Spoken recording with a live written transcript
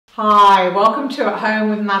Hi, welcome to At Home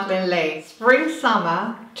with Madeleine Lee. Spring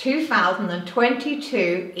Summer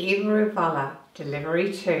 2022 Eva Walla,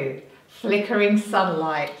 Delivery 2. Flickering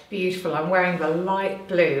sunlight, beautiful. I'm wearing the light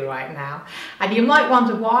blue right now. And you might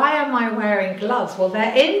wonder, why am I wearing gloves? Well,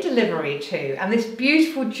 they're in Delivery 2, and this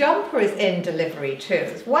beautiful jumper is in Delivery 2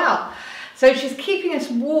 as well. So she's keeping us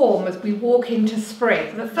warm as we walk into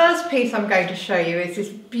spring. The first piece I'm going to show you is this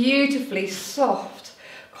beautifully soft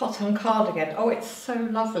cotton cardigan. Oh, it's so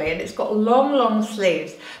lovely, and it's got long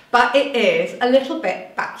sleeves, but it is a little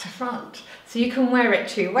bit back to front, so you can wear it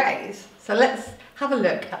two ways. So let's have a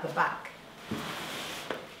look at the back.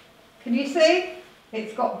 Can you see?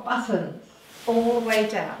 It's got buttons all the way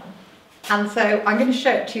down, and so I'm going to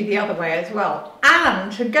show it to you the other way as well.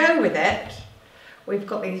 And to go with it, we've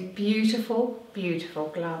got these beautiful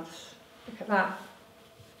gloves. Look at that.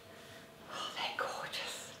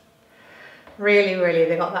 Really,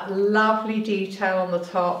 they've got that lovely detail on the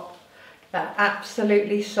top. They're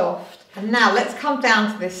absolutely soft. And now let's come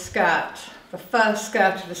down to this skirt, the first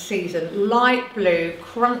skirt of the season. Light blue,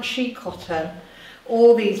 crunchy cotton,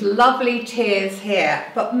 all these lovely tiers here.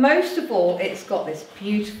 But most of all, it's got this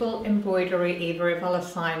beautiful embroidery Eva Walla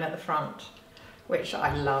sign at the front, which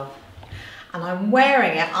I love. And I'm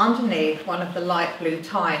wearing it underneath one of the light blue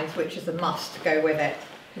tines, which is a must to go with it.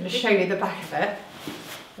 I'm going to show you the back of it.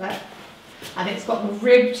 Look. And it's got the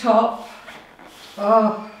rib top.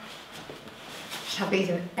 Oh, just have these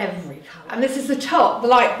in every colour. And this is the top, the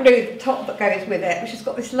light blue, the top that goes with it, which has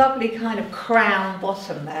got this lovely kind of crown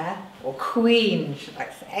bottom there, or queen, should I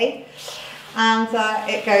say. And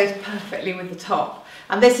it goes perfectly with the top.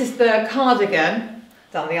 And this is the cardigan,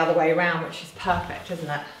 done the other way around, which is perfect, isn't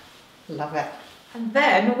it? Love it. And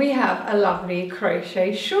then we have a lovely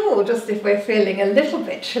crochet shawl, just if we're feeling a little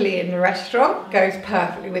bit chilly in the restaurant. Goes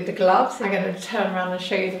perfectly with the gloves. I'm going to turn around and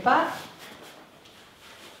show you the back.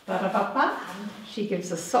 She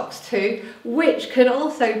gives us socks too, which can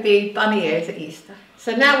also be bunny ears at Easter.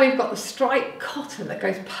 So now we've got the striped cotton that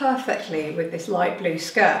goes perfectly with this light blue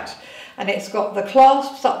skirt. And it's got the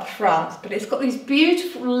clasps up the front, but it's got these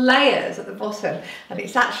beautiful layers at the bottom, and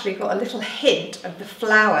it's actually got a little hint of the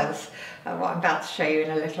flowers of what I'm about to show you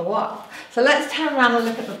in a little while. So let's turn around and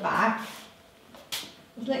look at the back.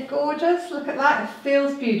 Isn't it gorgeous? Look at that, it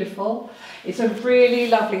feels beautiful. It's a really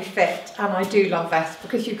lovely fit, and I do love vests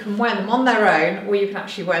because you can wear them on their own, or you can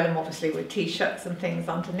actually wear them obviously with t-shirts and things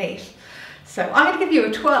underneath. So I'm going to give you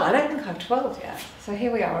a twirl. I don't think I've twirled yet. So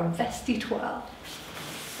here we are, a vesty twirl.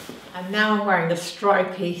 And now I'm wearing the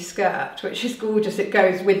stripy skirt, which is gorgeous. It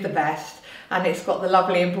goes with the vest, and it's got the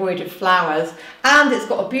lovely embroidered flowers, and it's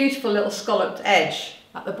got a beautiful little scalloped edge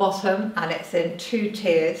at the bottom, and it's in two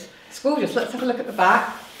tiers. It's gorgeous. Let's have a look at the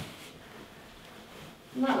back.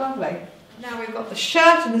 Isn't that lovely? Now we've got the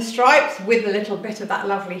shirt and the stripes with a little bit of that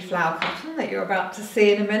lovely flower cotton that you're about to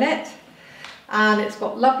see in a minute. And it's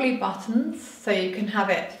got lovely buttons, so you can have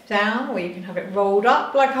it down or you can have it rolled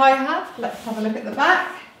up like I have. Let's have a look at the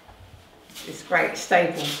back. It's great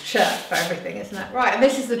stable shirt for everything, isn't it? Right, and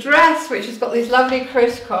this is the dress, which has got these lovely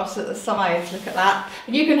crisscross at the sides. Look at that.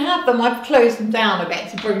 And you can have them, I've closed them down a bit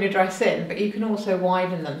to bring the dress in, but you can also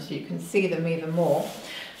widen them so you can see them even more.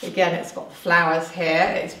 Again, it's got the flowers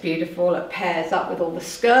here. It's beautiful. It pairs up with all the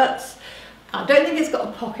skirts. I don't think it's got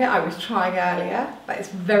a pocket. I was trying earlier, but it's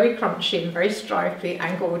very crunchy and very stripy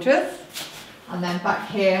and gorgeous. And then back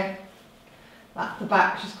here, that's the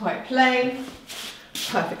back, which is quite plain.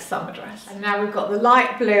 Perfect summer dress. And now we've got the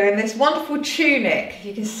light blue in this wonderful tunic.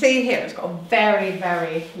 You can see here it's got a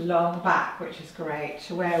very long back, which is great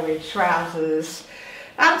to wear with trousers,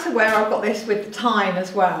 and to wear, I've got this with the tine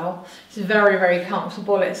as well. It's very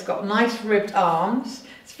comfortable. It's got nice ribbed arms.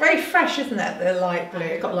 It's very fresh, isn't it, the light blue?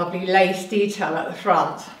 It's got lovely lace detail at the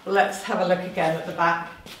front. Let's have a look again at the back.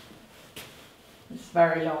 It's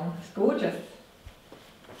very long. It's gorgeous.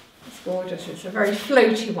 It's gorgeous. It's a very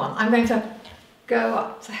floaty one. I'm going to go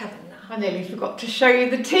up to heaven now. I nearly forgot to show you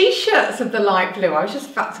the t-shirts of the light blue. I was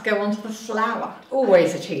just about to go on to the flower.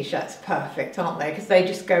 Always a t-shirt's perfect, aren't they? Because they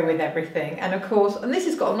just go with everything. And of course, and this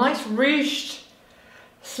has got a nice ruched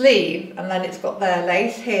sleeve, and then it's got their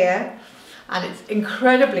lace here, and it's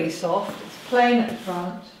incredibly soft. It's plain at the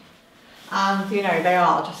front. And you know, they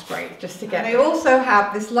are just great just to get. And they also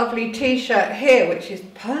have this lovely t-shirt here, which is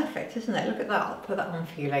perfect, isn't it? Look at that, I'll put that on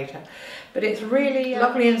for you later. But it's really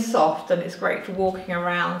lovely and soft, and it's great for walking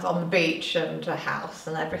around on the beach and a house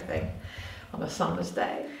and everything on a summer's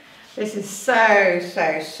day. This is so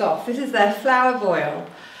soft. This is their flower voile.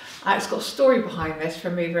 It's got a story behind this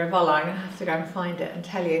from Eva Walla. I'm going to have to go and find it and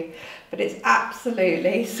tell you. But it's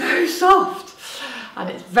absolutely so soft. and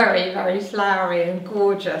it's very, very flowery and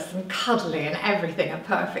gorgeous and cuddly and everything, and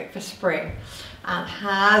perfect for spring. And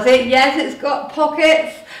has it? Yes, it's got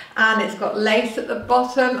pockets and it's got lace at the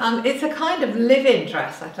bottom, and it's a kind of live-in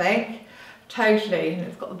dress, I think. Totally. And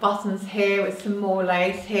it's got the buttons here with some more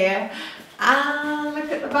lace here. And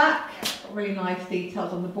look at the back. Got really nice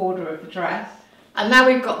details on the border of the dress. And now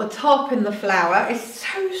we've got the top in the flower. It's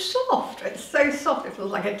so soft. It's so soft. It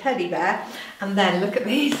feels like a teddy bear. And then look at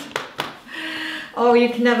these. Oh, you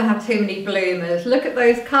can never have too many bloomers. Look at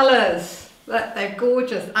those colours. Look, they're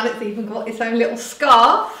gorgeous. And it's even got its own little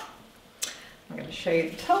scarf. I'm going to show you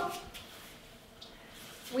the top.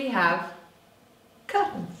 We have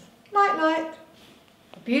curtains. Night night.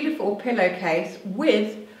 A beautiful pillowcase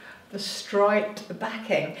with the striped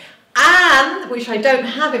backing. And, which I don't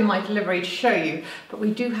have in my delivery to show you, but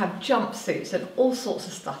we do have jumpsuits and all sorts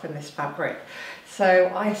of stuff in this fabric. So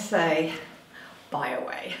I say, buy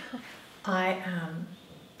away. I am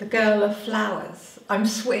the girl of flowers. I'm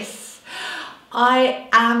Swiss. I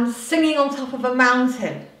am singing on top of a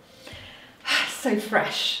mountain. So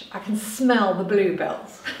fresh. I can smell the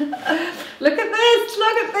bluebells. Look at this,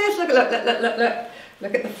 look at this,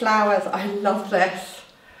 look at the flowers. I love this.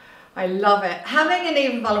 I love it. Having an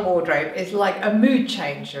even colour wardrobe is like a mood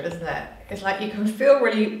changer, isn't it? It's like you can feel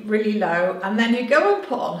really, really low, and then you go and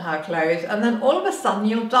put on her clothes, and then all of a sudden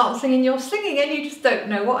you're dancing and you're singing and you just don't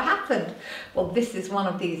know what happened. Well, this is one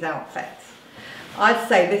of these outfits. I'd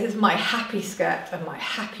say this is my happy skirt and my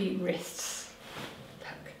happy wrists.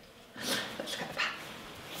 Look, let's go back.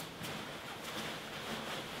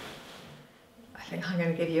 I think I'm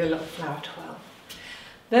going to give you a little flower twirl.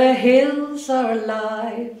 The hills are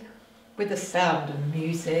alive with the sound of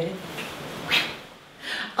music.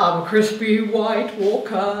 I'm a crispy white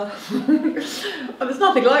walker. Well, there's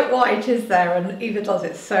nothing like white, is there? And Eva does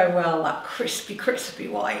it so well, that crispy, crispy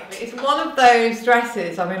white. It's one of those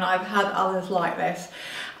dresses, I mean, I've had others like this,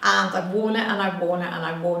 and I've worn it and I've worn it and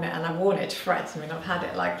I've worn it and I've worn it to shreds. I mean, I've had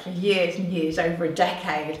it like for years and years, over a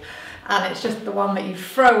decade. And it's just the one that you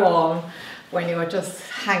throw on when you are just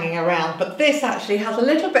hanging around. But this actually has a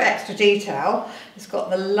little bit extra detail. It's got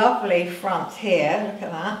the lovely front here, look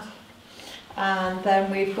at that. And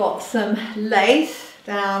then we've got some lace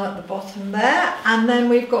down at the bottom there. And then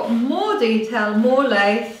we've got more detail, more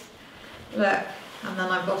lace. Look, and then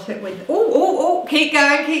I've got it with, oh, keep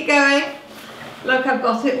going, keep going. Look, I've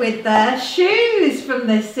got it with their shoes from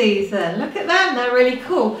this season. Look at them, they're really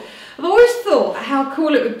cool. I've always thought how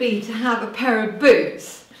cool it would be to have a pair of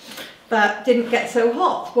boots that didn't get so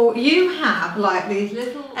hot. Well, you have like these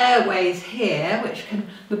little airways here, which can,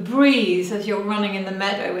 the breeze as you're running in the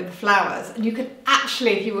meadow with the flowers, and you could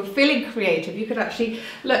actually, if you were feeling creative, you could actually,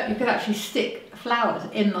 look, you could actually stick flowers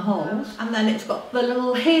in the holes. And then it's got the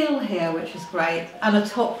little heel here, which is great, and a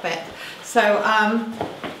top bit. So, and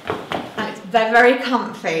they're very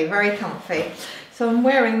comfy, very comfy. So I'm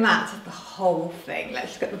wearing that, the whole thing.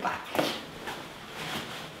 Let's look at the back.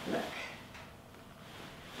 Look.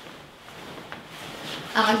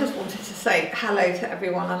 And I just wanted to say hello to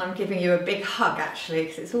everyone, and I'm giving you a big hug actually,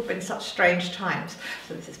 because it's all been such strange times.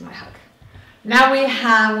 So this is my hug. Now we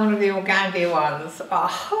have one of the organdy ones.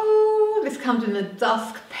 Oh, this comes in the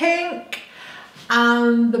dusk pink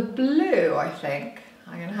and the blue, I think.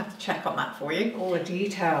 I'm going to have to check on that for you. All the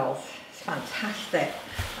details. It's fantastic.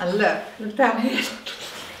 And look down here.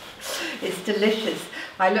 It's delicious.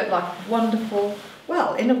 I look like a wonderful,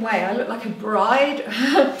 well, in a way, I look like a bride.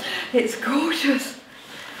 It's gorgeous.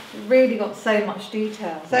 Really got so much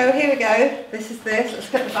detail. So here we go. This is this. Let's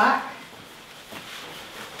get the back.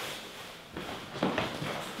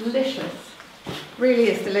 Delicious. Really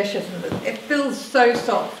is delicious, and it feels so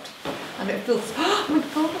soft, and it feels. Oh my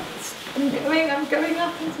God! I'm going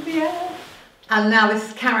up into the air. And now this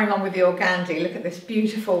is carrying on with the organdy. Look at this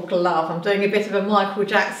beautiful glove. I'm doing a bit of a Michael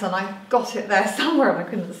Jackson. I got it there somewhere and I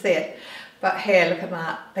couldn't see it. But here, look at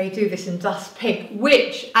that. They do this in dust pink,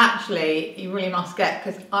 which actually you really must get,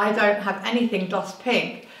 because I don't have anything dust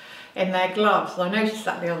pink in their gloves. I noticed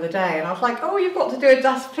that the other day and I was like, oh, you've got to do a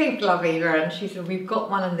dust pink glove, Eva. And she said, we've got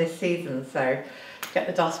one in this season, so get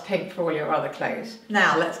the dust pink for all your other clothes.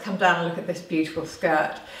 Now let's come down and look at this beautiful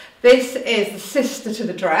skirt. This is the sister to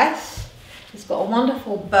the dress. It's got a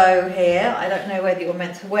wonderful bow here. I don't know whether you're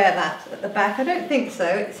meant to wear that at the back. I don't think so.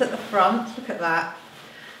 It's at the front. Look at that.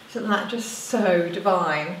 Isn't that just so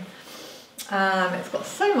divine? It's got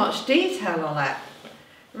so much detail on it.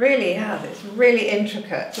 It really has. It's really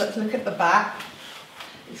intricate. So let's look at the back.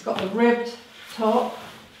 It's got the ribbed top.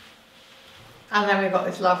 And then we've got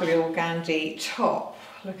this lovely organdy top.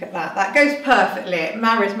 Look at that. That goes perfectly. It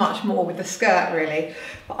marries much more with the skirt really.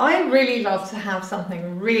 But I really love to have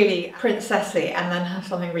something really princessy and then have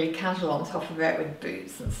something really casual on top of it with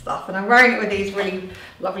boots and stuff. And I'm wearing it with these really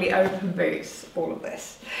lovely open boots, all of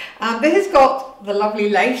this. This has got the lovely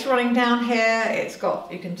lace running down here. It's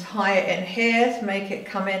got, you can tie it in here to make it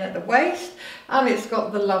come in at the waist. And it's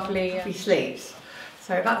got the lovely sleeves.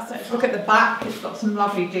 So that's it. Look at the back. It's got some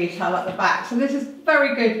lovely detail at the back. So this is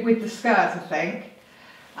very good with the skirt, I think.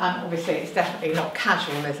 And obviously it's definitely not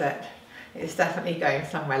casual, is it? It's definitely going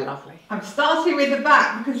somewhere lovely. I'm starting with the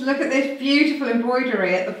back because look at this beautiful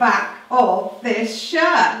embroidery at the back of this shirt.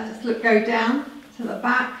 Let's go down to the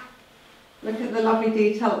back. Look at the lovely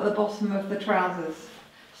detail at the bottom of the trousers.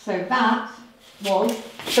 So that was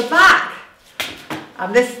the back.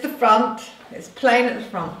 And this is the front. It's plain at the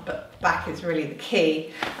front, but back is really the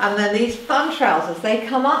key. And then these fun trousers, they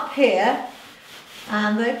come up here.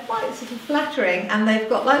 And they're quite sort of flattering, and they've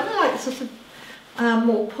got like sort of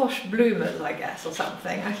more posh bloomers, I guess, or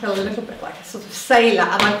something. I feel a little bit like a sort of sailor,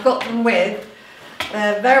 and I've got them with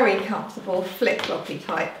very comfortable flip-floppy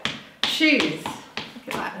type shoes. Look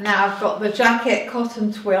at that. Now I've got the jacket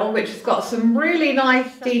cotton twill, which has got some really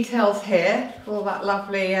nice details here, all that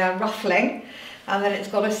lovely ruffling. And then it's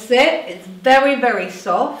got a sit. It's very, very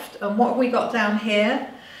soft. And what have we got down here?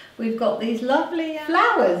 We've got these lovely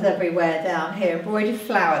flowers everywhere down here, embroidered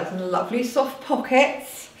flowers and lovely soft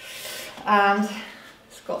pockets. And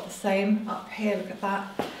it's got the same up here, look at that.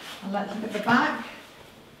 And let's look at the back.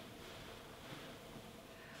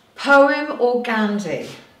 Poem or Gandhi?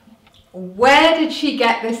 Where did she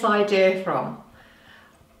get this idea from?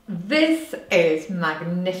 This is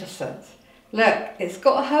magnificent. Look, it's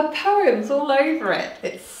got her poems all over it.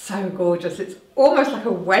 It's so gorgeous. It's almost like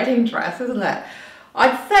a wedding dress, isn't it?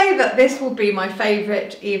 I'd say that this will be my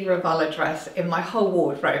favourite Yves Walla dress in my whole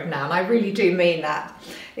wardrobe now, and I really do mean that.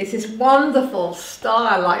 It's this wonderful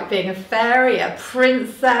style, like being a fairy, a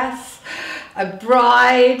princess, a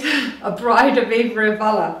bride of Yves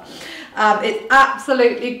Walla. It's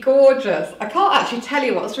absolutely gorgeous. I can't actually tell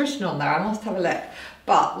you what's written on there, I must have a look.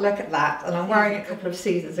 But look at that, and I'm wearing it a couple of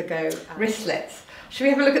seasons ago, wristlets. Should we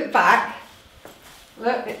have a look at the back?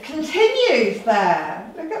 Look, it continues there.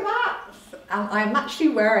 Look at that. And I'm actually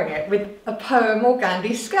wearing it with a Poem or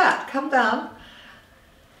Gandhi skirt. Come down.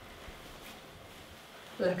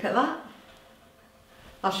 Look at that.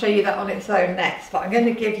 I'll show you that on its own next, but I'm going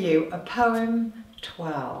to give you a Poem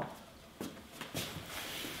 12.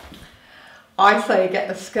 I say get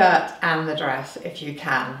the skirt and the dress if you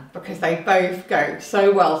can, because they both go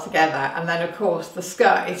so well together. And then of course the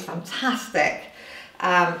skirt is fantastic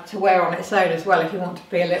to wear on its own as well if you want to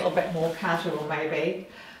be a little bit more casual maybe.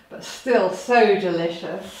 But still so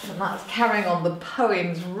delicious, and that's carrying on the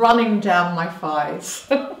poems running down my thighs.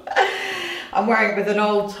 I'm wearing it with an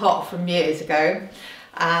old top from years ago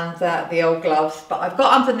and the old gloves, but I've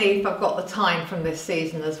got underneath, I've got the time from this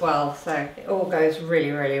season as well, so it all goes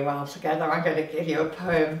really, really well together. I'm going to give you a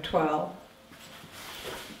Poem 12.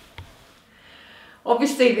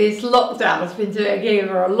 Obviously this lockdown has been doing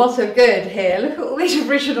Eva a lot of good here. Look at all these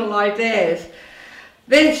original ideas.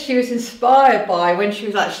 This she was inspired by when she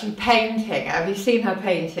was actually painting. Have you seen her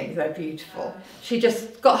paintings? They're beautiful. She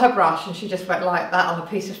just got her brush and she just went like that on a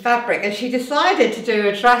piece of fabric, and she decided to do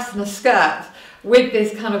a dress and a skirt with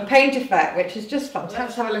this kind of paint effect, which is just fantastic.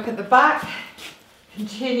 Let's have a look at the back.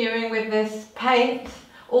 Continuing with this paint,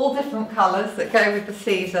 all different colours that go with the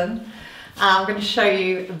season. I'm going to show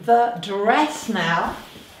you the dress now,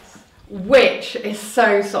 which is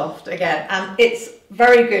so soft again, and it's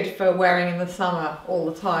very good for wearing in the summer all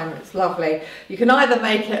the time. It's lovely. You can either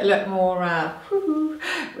make it look more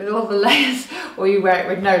with all the layers, or you wear it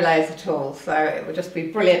with no layers at all, so it will just be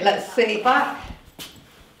brilliant. Let's see back.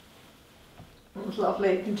 It's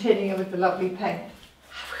lovely, continuing with the lovely paint.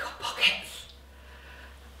 Have we got pockets?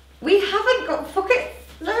 We haven't got pockets.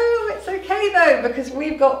 No, it's okay though, because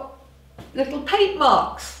we've got little paint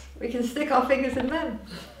marks. We can stick our fingers in them.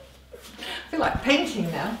 I feel like painting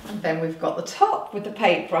now. And then we've got the top with the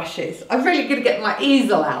paint brushes. I'm really going to get my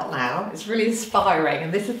easel out now. It's really inspiring.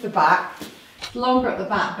 And this is the back. It's longer at the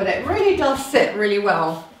back, but it really does sit really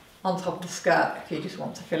well on top of the skirt if you just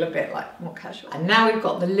want to feel a bit like more casual. And now we've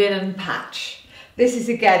got the linen patch. This is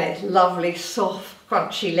again, it's lovely, soft,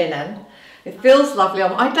 crunchy linen. It feels lovely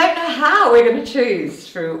on. I don't know how we're going to choose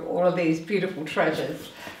through all of these beautiful treasures.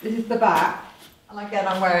 This is the back. And again,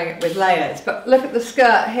 I'm wearing it with layers, but look at the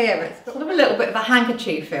skirt here. It's sort of a little bit of a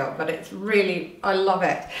handkerchief feel, but it's really, I love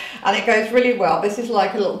it. And it goes really well. This is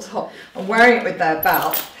like a little top. I'm wearing it with their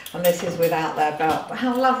belt, and this is without their belt. But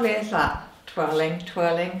how lovely is that? Twirling,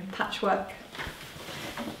 twirling, patchwork.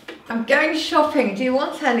 I'm going shopping. Do you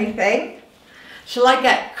want anything? Shall I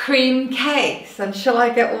get cream cakes and shall I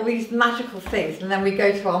get all these magical things? And then we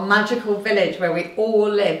go to our magical village where we all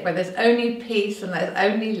live, where there's only peace and there's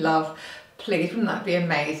only love. Please, wouldn't that be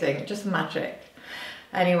amazing? Just magic.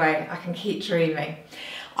 Anyway, I can keep dreaming.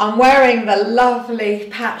 I'm wearing the lovely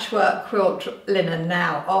patchwork quilt linen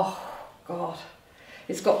now. Oh God.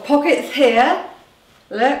 It's got pockets here.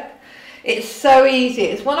 Look. It's so easy.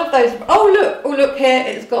 It's one of those, oh look here,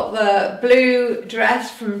 it's got the blue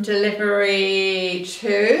dress from delivery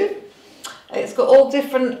 2. It's got all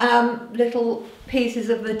different little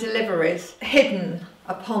pieces of the deliveries hidden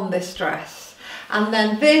upon this dress. And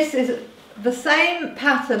then this is the same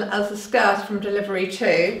pattern as the skirt from delivery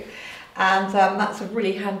 2. And that's a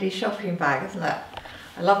really handy shopping bag, isn't it?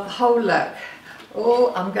 I love the whole look.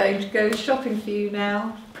 Oh, I'm going to go shopping for you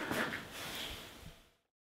now.